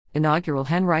Inaugural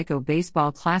Henrico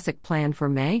Baseball Classic planned for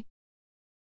May.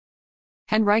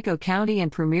 Henrico County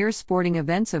and Premier Sporting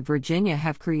Events of Virginia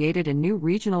have created a new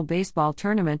regional baseball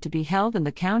tournament to be held in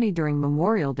the county during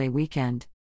Memorial Day weekend.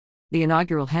 The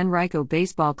inaugural Henrico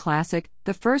Baseball Classic,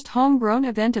 the first homegrown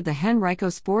event of the Henrico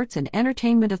Sports and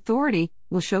Entertainment Authority,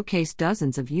 will showcase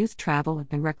dozens of youth travel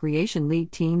and recreation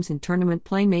league teams in tournament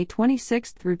play May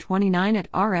 26 through 29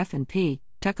 at RF&P,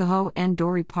 Tuckahoe, and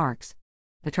Dorey Parks.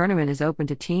 The tournament is open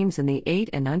to teams in the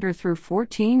 8 and under through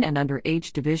 14 and under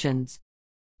age divisions.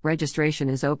 Registration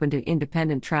is open to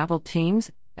independent travel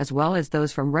teams, as well as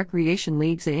those from recreation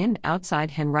leagues in and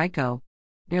outside Henrico.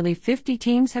 Nearly 50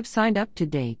 teams have signed up to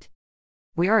date.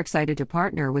 We are excited to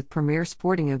partner with Premier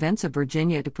Sporting Events of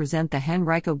Virginia to present the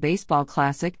Henrico Baseball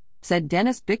Classic, said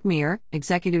Dennis Bickmeyer,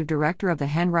 Executive Director of the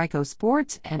Henrico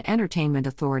Sports and Entertainment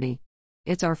Authority.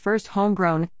 It's our first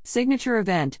homegrown, signature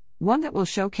event, one that will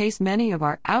showcase many of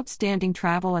our outstanding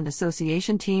travel and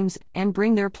association teams and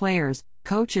bring their players,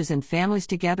 coaches, and families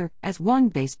together as one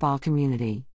baseball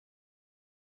community.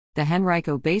 The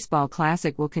Henrico Baseball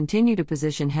Classic will continue to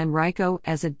position Henrico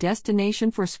as a destination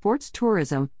for sports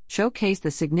tourism, showcase the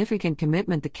significant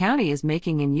commitment the county is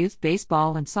making in youth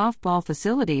baseball and softball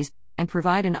facilities, and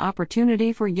provide an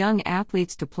opportunity for young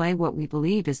athletes to play what we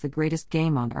believe is the greatest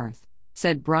game on earth,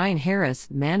 said Brian Harris,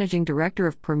 Managing Director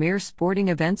of Premier Sporting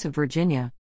Events of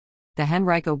Virginia. The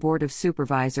Henrico Board of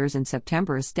Supervisors in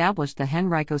September established the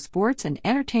Henrico Sports and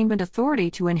Entertainment Authority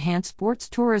to enhance sports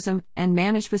tourism and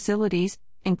manage facilities,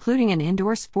 including an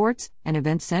indoor sports and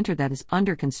event center that is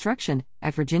under construction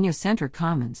at Virginia Center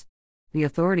Commons. The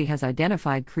authority has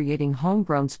identified creating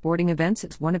homegrown sporting events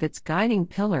as one of its guiding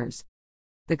pillars.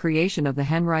 The creation of the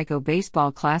Henrico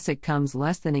Baseball Classic comes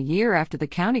less than a year after the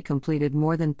county completed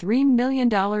more than $3 million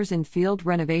in field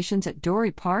renovations at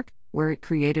Dorey Park, where it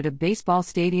created a baseball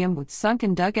stadium with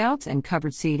sunken dugouts and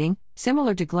covered seating,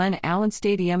 similar to Glen Allen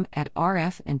Stadium at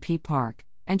RF&P Park,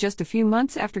 and just a few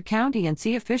months after county and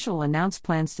city official announced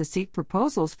plans to seek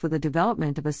proposals for the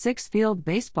development of a six-field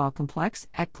baseball complex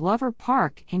at Glover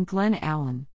Park in Glen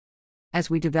Allen. As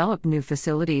we develop new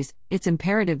facilities, it's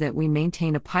imperative that we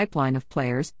maintain a pipeline of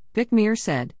players, Bickmeyer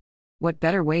said. What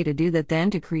better way to do that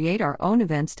than to create our own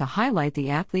events to highlight the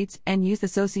athletes and youth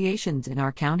associations in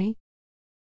our county?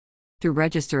 To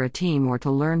register a team or to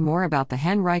learn more about the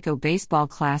Henrico Baseball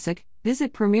Classic,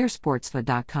 visit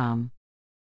premiersportsfa.com.